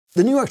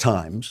The New York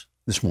Times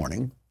this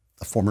morning,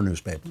 a former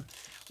newspaper,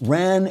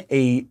 ran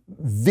a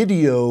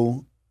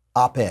video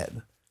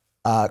op-ed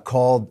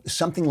called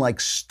something like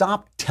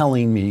 "Stop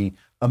Telling Me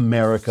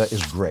America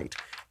is Great."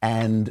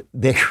 And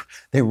they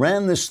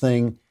ran this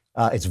thing.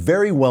 It's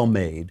very well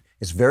made.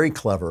 It's very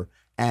clever.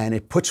 And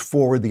it puts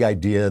forward the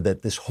idea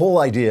that this whole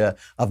idea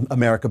of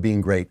America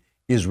being great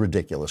is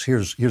ridiculous.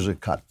 Here's a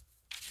cut.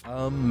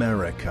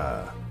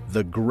 America,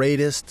 the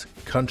greatest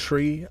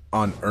country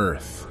on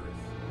earth.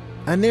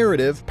 A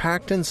narrative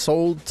packed and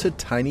sold to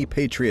tiny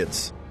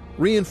patriots,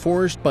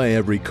 reinforced by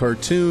every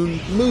cartoon,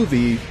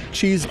 movie,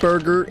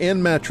 cheeseburger,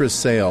 and mattress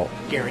sale.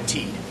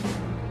 Guaranteed.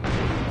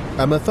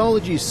 A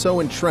mythology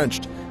so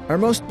entrenched, our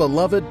most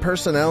beloved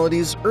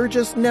personalities urge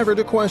us never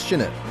to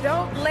question it.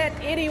 Don't let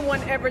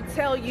anyone ever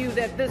tell you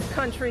that this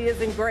country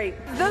isn't great.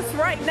 This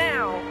right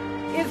now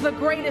is the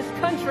greatest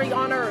country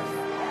on earth.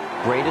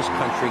 Greatest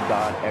country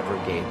God ever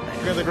gave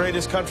me. You're the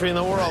greatest country in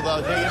the world,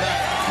 I'll tell you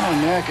that. No,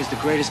 America's the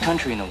greatest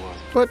country in the world.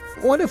 But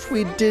what if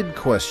we did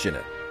question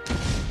it?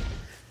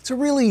 It's a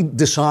really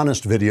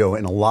dishonest video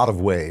in a lot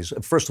of ways.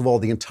 First of all,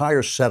 the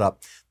entire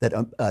setup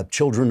that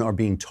children are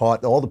being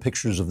taught, all the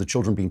pictures of the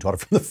children being taught are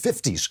from the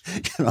 50s,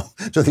 you know.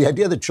 So the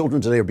idea that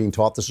children today are being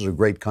taught this is a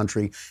great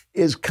country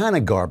is kind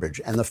of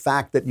garbage. And the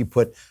fact that you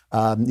put,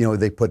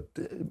 they put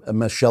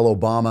Michelle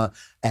Obama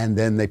and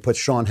then they put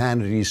Sean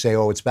Hannity, you say,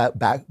 oh, it's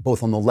back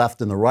both on the left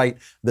and the right,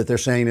 that they're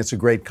saying it's a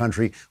great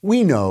country.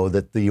 We know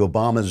that the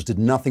Obamas did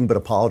nothing but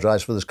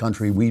apologize for this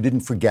country. We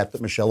didn't forget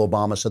that Michelle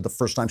Obama said the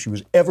first time she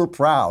was ever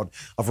proud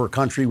of her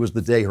country was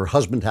the day her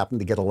husband happened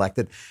to get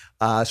elected.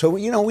 So,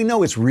 you know, we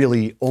know it's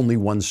really only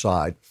one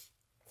side.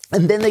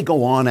 And then they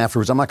go on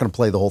afterwards. I'm not going to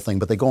play the whole thing,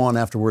 but they go on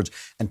afterwards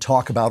and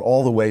talk about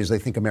all the ways they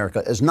think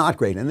America is not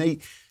great. And they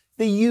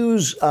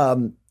use,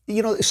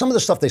 some of the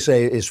stuff they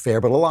say is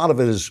fair, but a lot of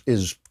it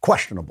is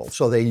questionable.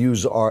 So they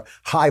use our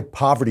high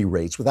poverty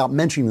rates without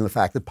mentioning the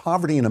fact that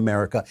poverty in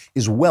America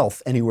is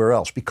wealth anywhere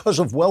else because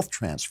of wealth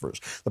transfers.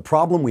 The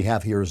problem we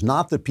have here is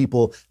not that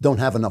people don't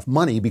have enough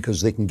money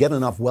because they can get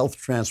enough wealth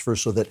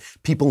transfers so that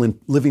people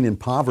living in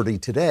poverty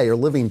today are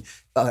living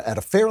at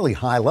a fairly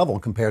high level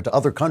compared to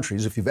other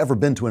countries. If you've ever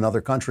been to another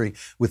country,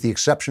 with the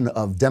exception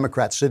of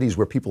Democrat cities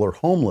where people are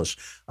homeless,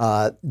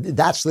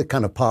 that's the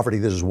kind of poverty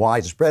that is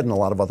widespread in a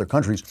lot of other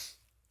countries.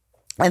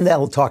 And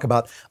they'll talk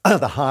about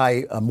the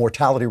high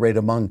mortality rate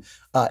among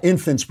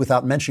infants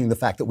without mentioning the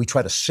fact that we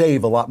try to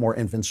save a lot more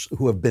infants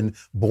who have been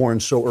born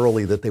so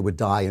early that they would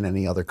die in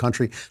any other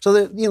country.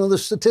 So, the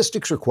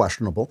statistics are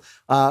questionable.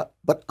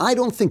 But I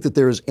don't think that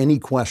there is any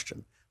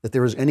question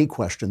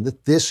that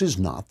this is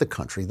not the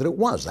country that it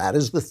was. That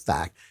is the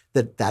fact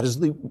that is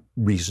the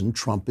reason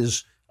Trump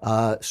is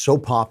so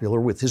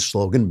popular with his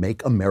slogan,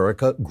 "Make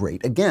America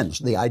Great Again."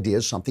 So the idea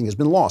is something has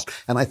been lost.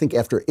 And I think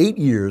after 8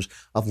 years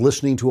of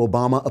listening to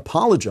Obama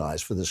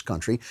apologize for this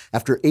country,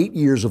 after 8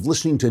 years of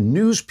listening to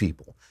news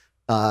people,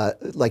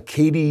 like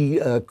Katie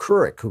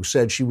Couric, who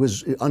said she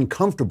was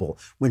uncomfortable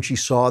when she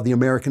saw the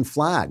American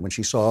flag, when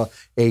she saw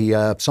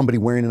somebody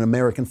wearing an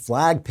American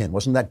flag pin.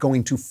 Wasn't that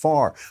going too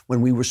far?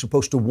 When we were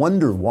supposed to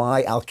wonder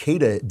why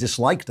Al-Qaeda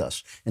disliked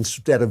us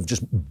instead of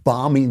just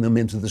bombing them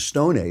into the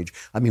Stone Age.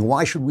 I mean,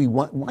 why should we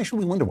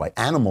wonder why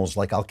animals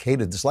like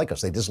Al-Qaeda dislike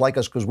us? They dislike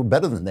us because we're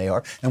better than they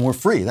are and we're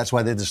free. That's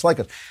why they dislike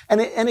us. And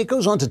it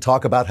goes on to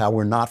talk about how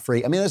we're not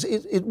free. I mean,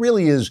 it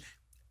really is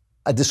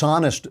a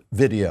dishonest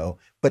video,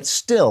 but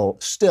still,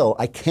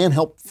 I can't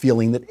help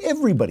feeling that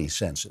everybody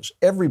senses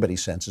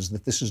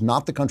that this is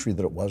not the country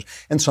that it was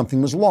and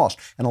something was lost.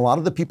 And a lot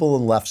of the people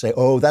on the left say,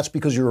 oh, that's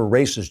because you're a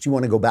racist. You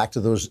want to go back to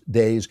those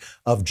days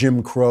of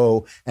Jim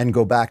Crow and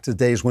go back to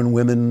days when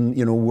women,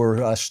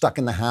 were stuck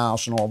in the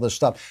house and all this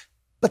stuff.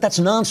 But that's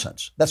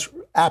nonsense. That's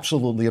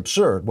absolutely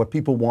absurd. What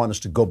people want is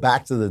to go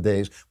back to the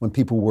days when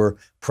people were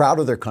proud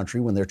of their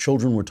country, when their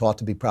children were taught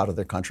to be proud of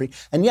their country.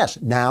 And yes,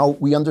 now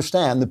we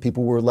understand that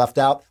people were left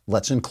out.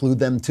 Let's include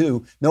them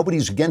too.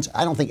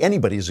 I don't think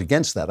anybody is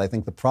against that. I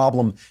think the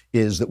problem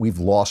is that we've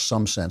lost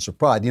some sense of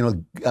pride.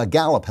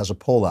 Gallup has a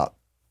poll out.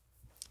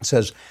 It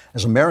says,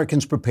 as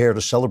Americans prepare to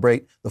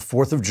celebrate the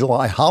 4th of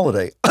July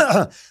holiday,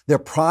 their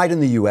pride in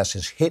the U.S.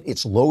 has hit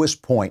its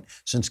lowest point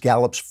since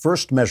Gallup's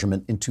first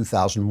measurement in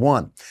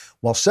 2001.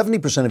 While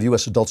 70% of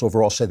U.S. adults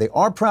overall say they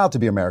are proud to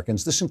be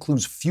Americans, this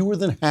includes fewer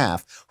than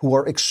half who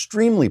are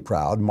extremely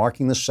proud,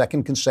 marking the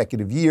second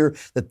consecutive year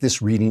that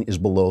this reading is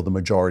below the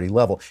majority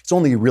level. It's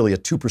only really a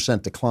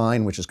 2%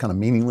 decline, which is kind of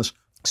meaningless.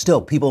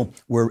 Still, people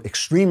were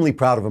extremely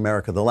proud of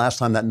America. The last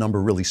time that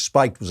number really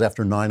spiked was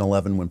after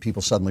 9/11, when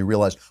people suddenly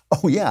realized,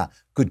 oh yeah,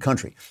 good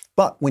country.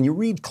 But when you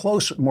read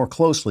more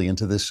closely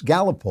into this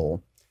Gallup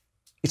poll,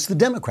 it's the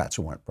Democrats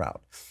who aren't proud.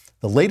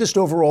 The latest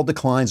overall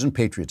declines in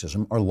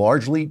patriotism are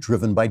largely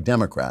driven by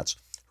Democrats,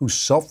 whose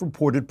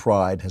self-reported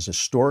pride has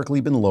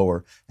historically been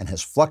lower and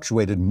has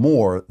fluctuated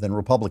more than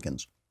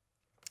Republicans.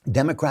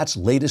 Democrats'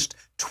 latest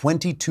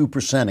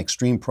 22%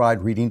 extreme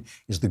pride reading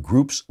is the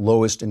group's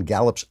lowest in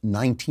Gallup's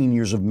 19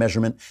 years of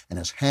measurement and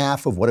is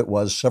half of what it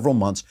was several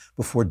months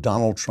before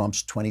Donald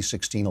Trump's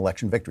 2016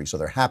 election victory. So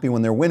they're happy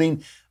when they're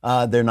winning.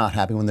 They're not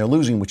happy when they're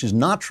losing, which is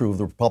not true of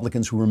the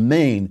Republicans, who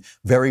remain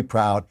very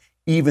proud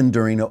even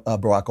during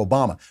Barack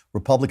Obama.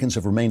 Republicans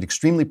have remained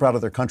extremely proud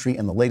of their country,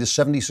 and the latest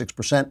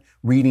 76%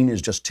 reading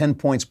is just 10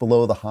 points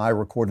below the high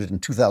recorded in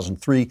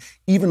 2003.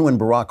 Even when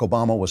Barack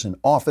Obama was in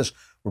office,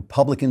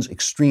 Republicans'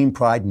 extreme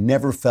pride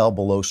never fell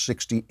below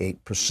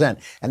 68%.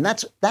 And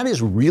that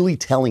is really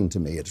telling to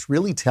me. It's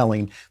really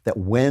telling that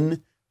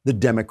when the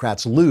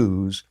Democrats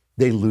lose,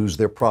 they lose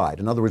their pride.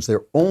 In other words,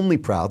 they're only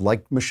proud,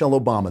 like Michelle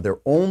Obama, they're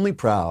only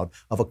proud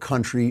of a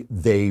country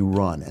they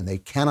run, and they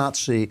cannot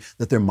see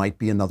that there might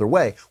be another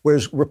way.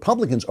 Whereas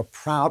Republicans are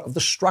proud of the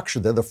structure.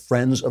 They're the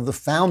friends of the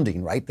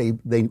founding, right?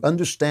 They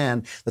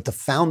understand that the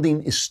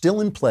founding is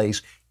still in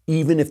place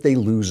even if they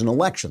lose an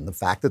election. The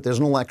fact that there's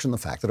an election, the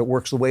fact that it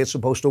works the way it's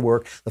supposed to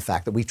work, the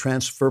fact that we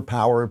transfer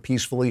power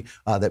peacefully,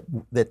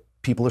 that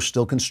people are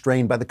still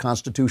constrained by the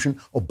Constitution.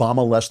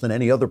 Obama less than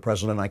any other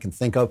president I can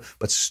think of,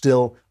 but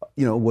still,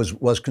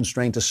 was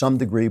constrained to some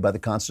degree by the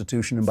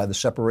Constitution and by the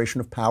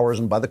separation of powers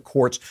and by the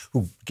courts,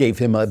 who gave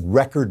him a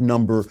record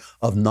number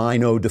of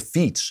 9-0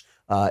 defeats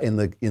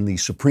in the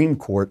Supreme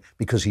Court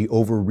because he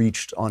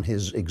overreached on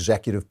his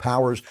executive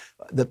powers.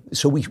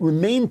 So we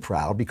remain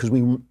proud because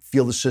we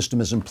feel the system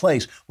is in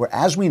place. Where,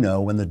 as we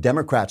know, when the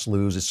Democrats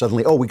lose, it's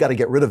suddenly, we got to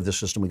get rid of this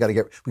system. We got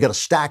to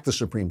stack the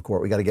Supreme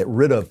Court. We got to get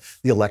rid of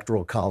the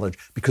Electoral College,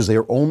 because they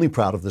are only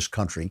proud of this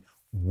country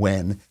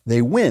when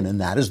they win. And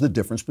that is the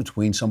difference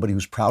between somebody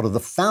who's proud of the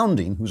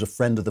founding, who's a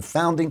friend of the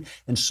founding,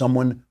 and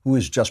someone who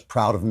is just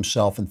proud of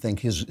himself and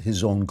think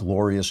his own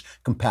glorious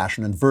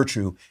compassion and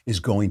virtue is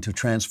going to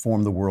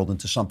transform the world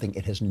into something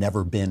it has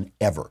never been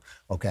ever.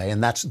 Okay.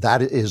 And that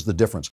is the difference.